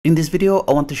In this video,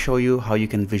 I want to show you how you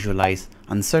can visualize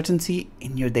uncertainty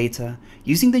in your data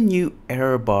using the new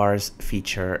error bars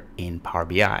feature in Power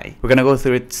BI. We're going to go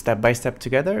through it step by step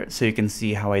together so you can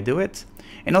see how I do it.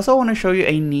 And also I want to show you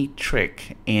a neat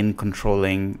trick in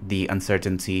controlling the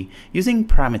uncertainty using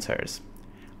parameters.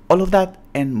 All of that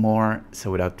and more. So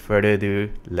without further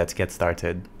ado, let's get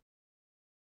started.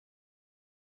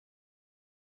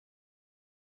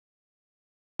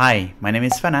 Hi, my name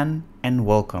is Fernan and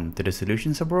welcome to the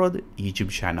Solutions Abroad YouTube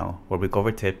channel where we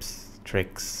cover tips,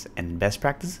 tricks, and best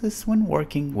practices when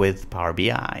working with Power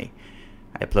BI. I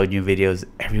upload new videos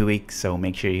every week, so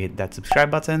make sure you hit that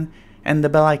subscribe button and the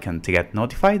bell icon to get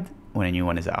notified when a new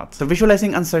one is out. So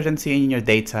visualizing uncertainty in your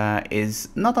data is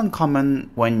not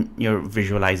uncommon when you're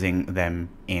visualizing them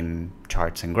in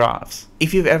charts and graphs.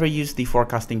 If you've ever used the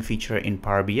forecasting feature in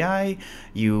Power BI,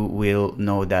 you will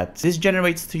know that this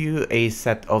generates to you a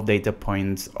set of data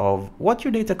points of what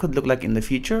your data could look like in the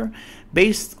future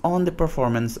based on the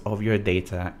performance of your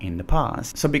data in the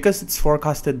past. So because it's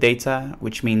forecasted data,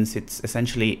 which means it's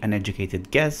essentially an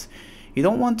educated guess, you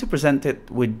don't want to present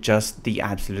it with just the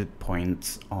absolute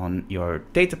points on your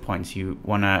data points. You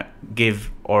want to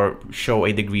give or show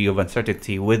a degree of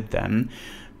uncertainty with them,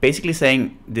 basically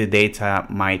saying the data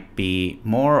might be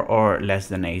more or less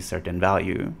than a certain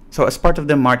value. So as part of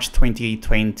the March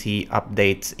 2020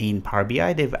 updates in Power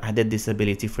BI, they've added this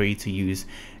ability for you to use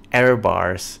error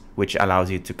bars, which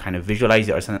allows you to kind of visualize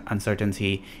your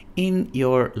uncertainty in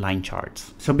your line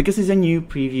charts. So because it's a new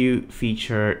preview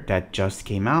feature that just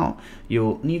came out,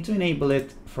 you'll need to enable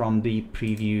it from the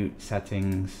preview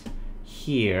settings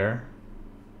here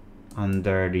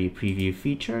under the preview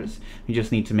features. You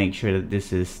just need to make sure that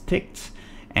this is ticked,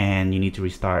 and you need to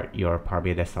restart your Power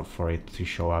BI desktop for it to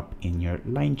show up in your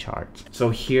line chart. So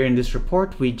here in this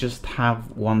report, we just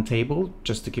have one table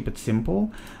just to keep it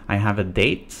simple. I have a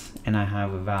date and I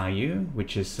have a value,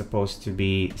 which is supposed to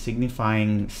be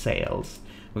signifying sales.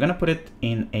 We're gonna put it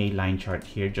in a line chart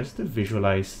here just to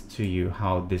visualize to you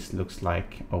how this looks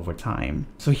like over time.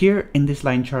 So here in this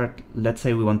line chart, let's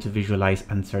say we want to visualize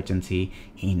uncertainty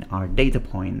in our data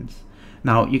points.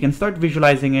 Now you can start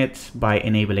visualizing it by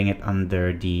enabling it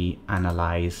under the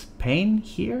Analyze pane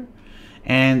here,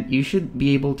 and you should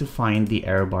be able to find the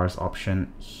error bars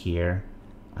option here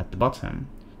at the bottom.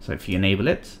 So if you enable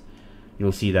it,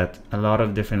 you'll see that a lot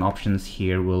of different options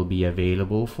here will be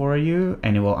available for you,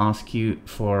 and it will ask you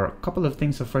for a couple of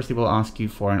things. So first it will ask you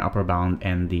for an upper bound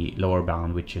and the lower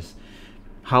bound, which is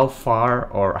how far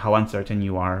or how uncertain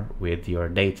you are with your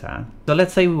data. So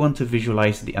let's say we want to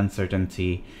visualize the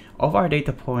uncertainty of our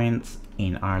data points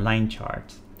in our line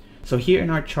chart. So here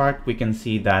in our chart, we can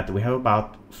see that we have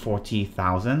about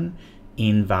 40,000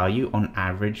 in value on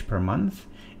average per month.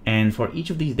 And for each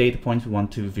of these data points, we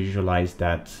want to visualize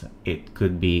that it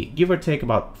could be give or take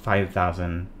about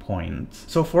 5,000 points.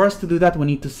 So for us to do that, we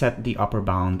need to set the upper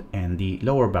bound and the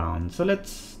lower bound. So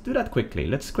let's do that quickly.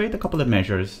 Let's create a couple of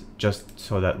measures just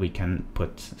so that we can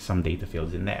put some data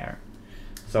fields in there.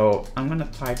 So I'm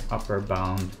gonna type upper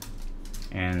bound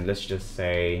and let's just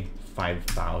say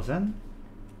 5,000.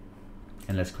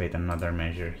 And let's create another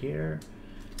measure here.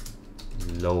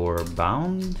 Lower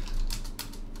bound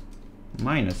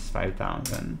minus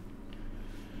 5,000.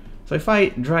 So if I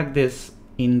drag this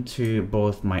into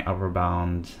both my upper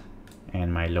bound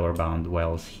and my lower bound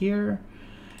wells here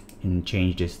and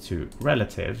change this to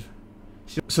relative.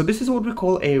 So this is what we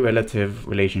call a relative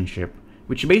relationship,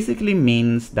 which basically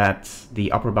means that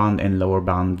the upper bound and lower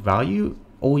bound value,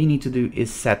 all you need to do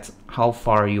is set how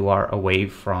far you are away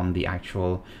from the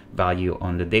actual value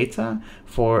on the data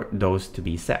for those to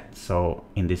be set. So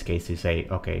in this case, you say,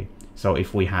 okay, so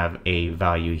if we have a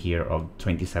value here of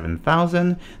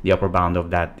 27,000, the upper bound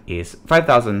of that is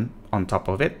 5,000 on top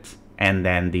of it, and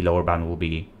then the lower bound will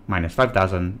be minus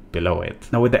 5,000 below it.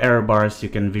 Now with the error bars, you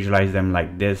can visualize them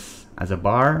like this as a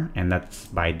bar, and that's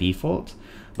by default.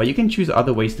 But you can choose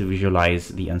other ways to visualize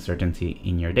the uncertainty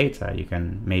in your data. You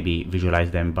can maybe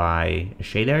visualize them by a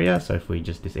shade area. So if we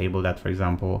just disable that, for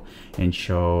example, and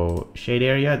show shade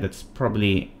area, that's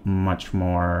probably much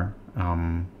more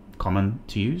common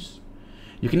to use.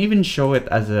 You can even show it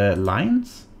as a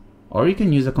lines, or you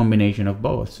can use a combination of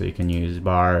both. So you can use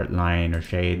bar, line, or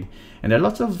shade. And there are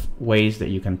lots of ways that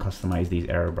you can customize these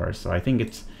error bars. So I think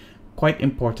it's quite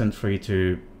important for you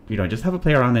to just have a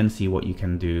play around and see what you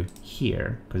can do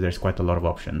here, because there's quite a lot of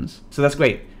options. So that's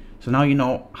great. So now you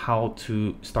know how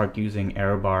to start using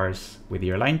error bars with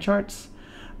your line charts.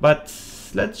 But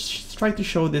let's try to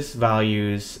show these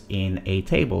values in a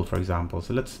table, for example.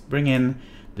 So let's bring in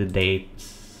the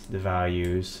dates, the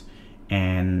values,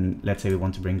 and let's say we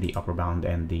want to bring the upper bound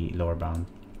and the lower bound.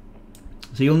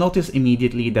 So you'll notice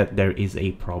immediately that there is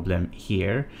a problem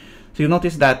here. So you'll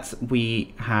notice that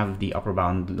we have the upper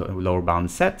bound, lower bound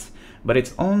set, but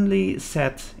it's only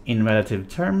set in relative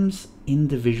terms in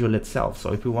the visual itself.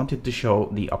 So if we wanted to show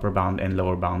the upper bound and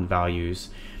lower bound values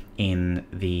in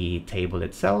the table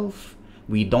itself,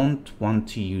 we don't want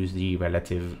to use the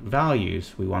relative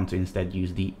values. We want to instead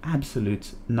use the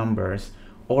absolute numbers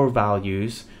or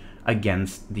values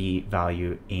against the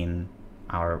value in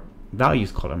our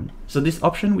values column. So this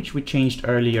option, which we changed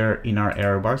earlier in our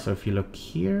error bar, so if you look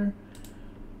here,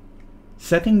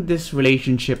 setting this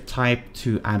relationship type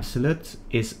to absolute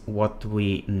is what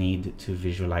we need to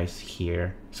visualize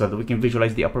here so that we can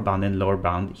visualize the upper bound and lower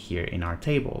bound here in our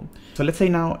table. So let's say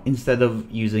now, instead of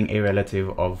using a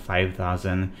relative of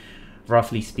 5,000,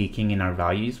 roughly speaking, in our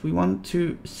values, we want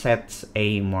to set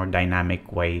a more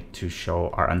dynamic way to show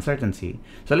our uncertainty.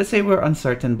 So let's say we're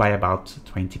uncertain by about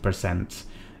 20%,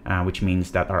 which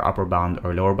means that our upper bound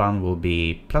or lower bound will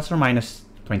be plus or minus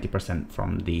 20%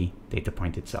 from the data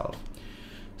point itself.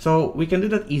 So we can do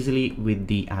that easily with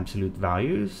the absolute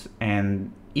values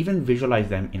and even visualize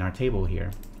them in our table here.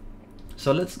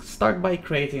 So let's start by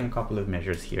creating a couple of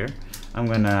measures here. I'm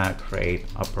gonna create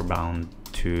upper bound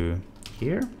to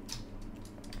here.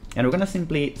 And we're gonna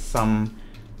simply sum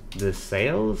the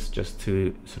sales just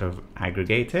to sort of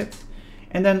aggregate it.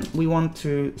 And then we want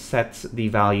to set the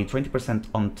value 20%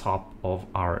 on top of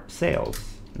our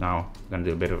sales. Now I'm gonna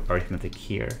do a bit of arithmetic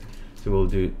here. So we'll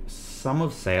do sum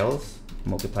of sales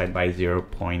multiplied by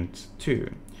 0.2.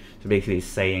 So basically it's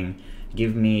saying,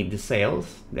 give me the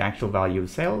sales, the actual value of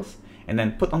sales, and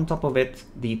then put on top of it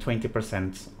the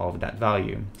 20% of that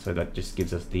value. So that just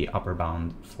gives us the upper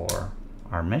bound for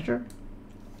our measure.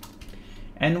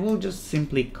 And we'll just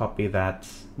simply copy that.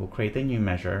 We'll create a new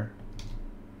measure,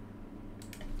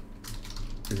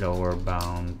 lower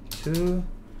bound 2,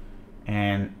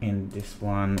 and in this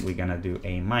one we're gonna do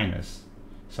a minus.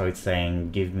 So it's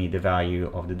saying, give me the value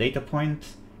of the data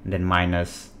point and then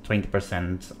minus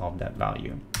 20% of that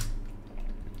value.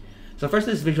 So first,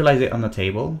 let's visualize it on the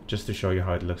table just to show you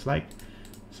how it looks like.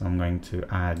 So I'm going to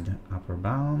add upper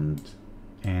bound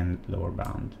and lower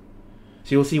bound.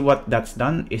 So you'll see what that's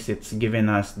done is it's given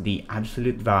us the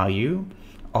absolute value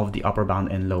of the upper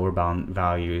bound and lower bound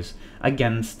values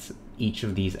against each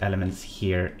of these elements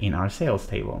here in our sales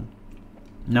table.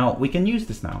 Now we can use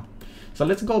this now. So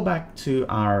let's go back to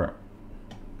our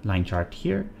line chart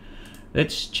here.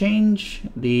 Let's change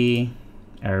the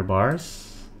error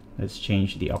bars. Let's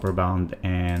change the upper bound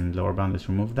and lower bound. Let's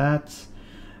remove that.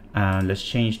 Let's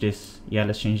change this. Yeah,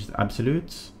 let's change the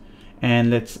absolutes.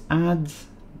 And let's add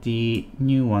the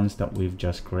new ones that we've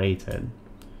just created.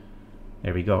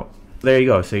 There we go. There you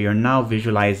go. So you're now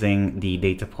visualizing the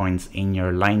data points in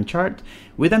your line chart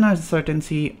with an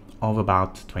uncertainty of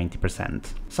about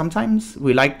 20%. Sometimes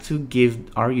we like to give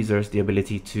our users the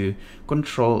ability to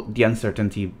control the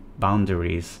uncertainty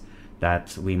boundaries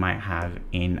that we might have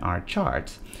in our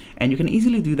chart. And you can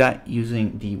easily do that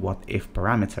using the Whatif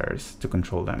parameters to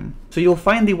control them. So you'll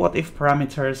find the Whatif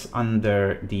parameters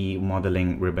under the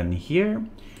modeling ribbon here.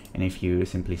 And if you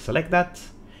simply select that,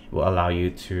 it will allow you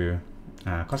to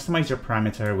customize your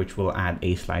parameter, which will add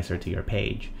a slicer to your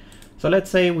page. So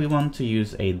let's say we want to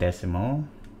use a decimal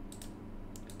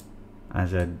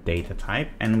as a data type,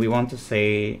 and we want to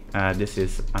say this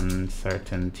is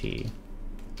uncertainty,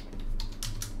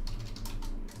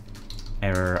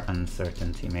 error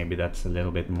uncertainty. Maybe that's a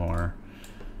little bit more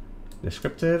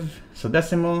descriptive. So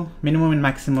decimal, minimum and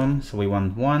maximum, so we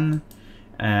want 1,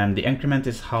 and the increment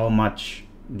is how much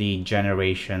the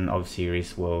generation of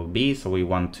series will be. So we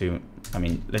want to, I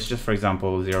mean, let's just, for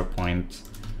example,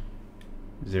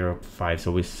 0.05.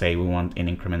 So we say we want in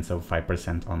increments of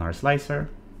 5% on our slicer.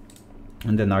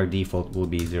 And then our default will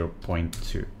be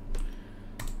 0.2.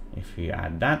 If you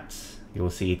add that,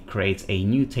 you'll see it creates a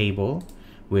new table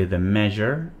with a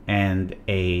measure and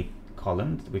a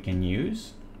column that we can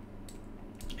use.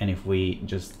 And if we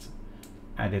just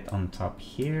add it on top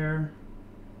here,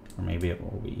 or maybe it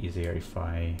will be easier if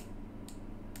we'll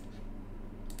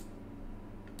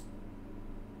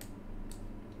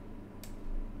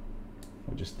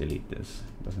just delete this.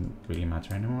 It doesn't really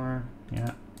matter anymore.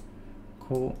 Yeah,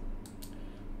 cool.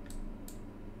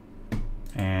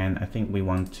 And I think we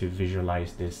want to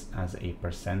visualize this as a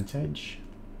percentage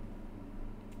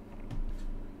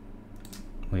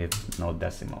with no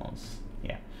decimals.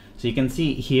 Yeah. So you can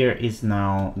see here is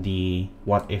now the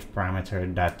Whatif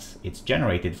parameter that it's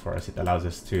generated for us. It allows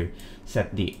us to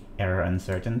set the error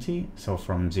uncertainty. So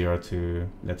from 0 to,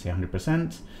 let's say,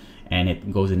 100%, and it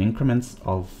goes in increments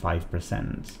of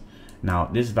 5%. Now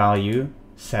this value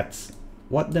sets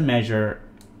what the measure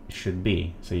should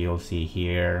be. So you'll see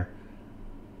here,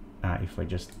 if I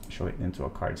just show it into a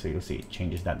card, so you'll see it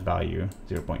changes that value,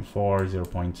 0.4,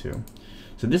 0.2.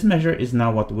 So this measure is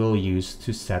now what we'll use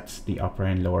to set the upper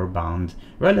and lower bound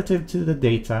relative to the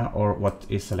data or what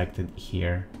is selected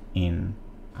here in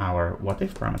our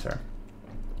Whatif parameter.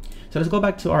 So let's go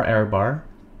back to our error bar.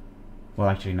 Well,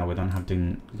 actually, no, we don't have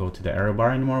to go to the error bar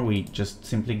anymore. We just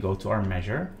simply go to our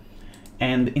measure.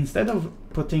 And instead of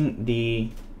putting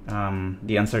the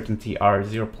uncertainty R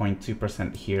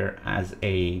 0.2% here as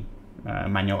a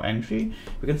manual entry,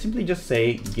 we can simply just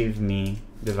say, give me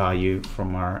the value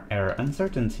from our error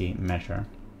uncertainty measure.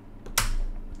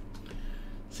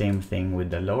 Same thing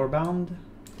with the lower bound.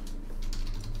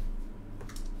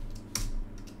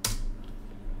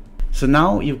 So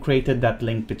now you've created that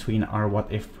link between our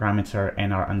Whatif parameter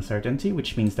and our uncertainty,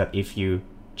 which means that if you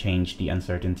change the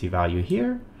uncertainty value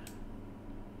here,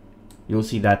 you'll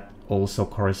see that also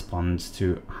corresponds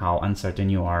to how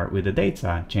uncertain you are with the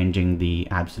data, changing the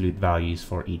absolute values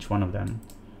for each one of them.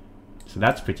 So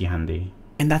that's pretty handy.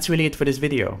 And that's really it for this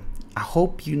video. I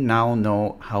hope you now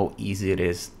know how easy it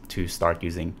is to start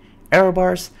using error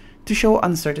bars to show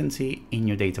uncertainty in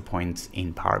your data points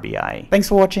in Power BI. Thanks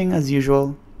for watching as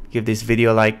usual. Give this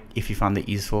video a like if you found it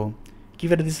useful.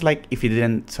 Give it a dislike if you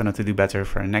didn't, so know to do better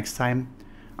for next time.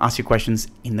 Ask your questions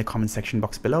in the comment section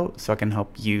box below so I can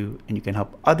help you and you can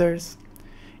help others.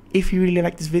 If you really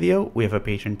like this video, we have a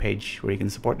Patreon page where you can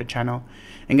support the channel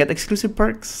and get exclusive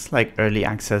perks like early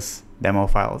access, demo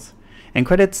files, and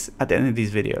credits at the end of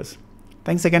these videos.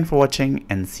 Thanks again for watching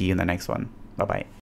and see you in the next one. Bye bye.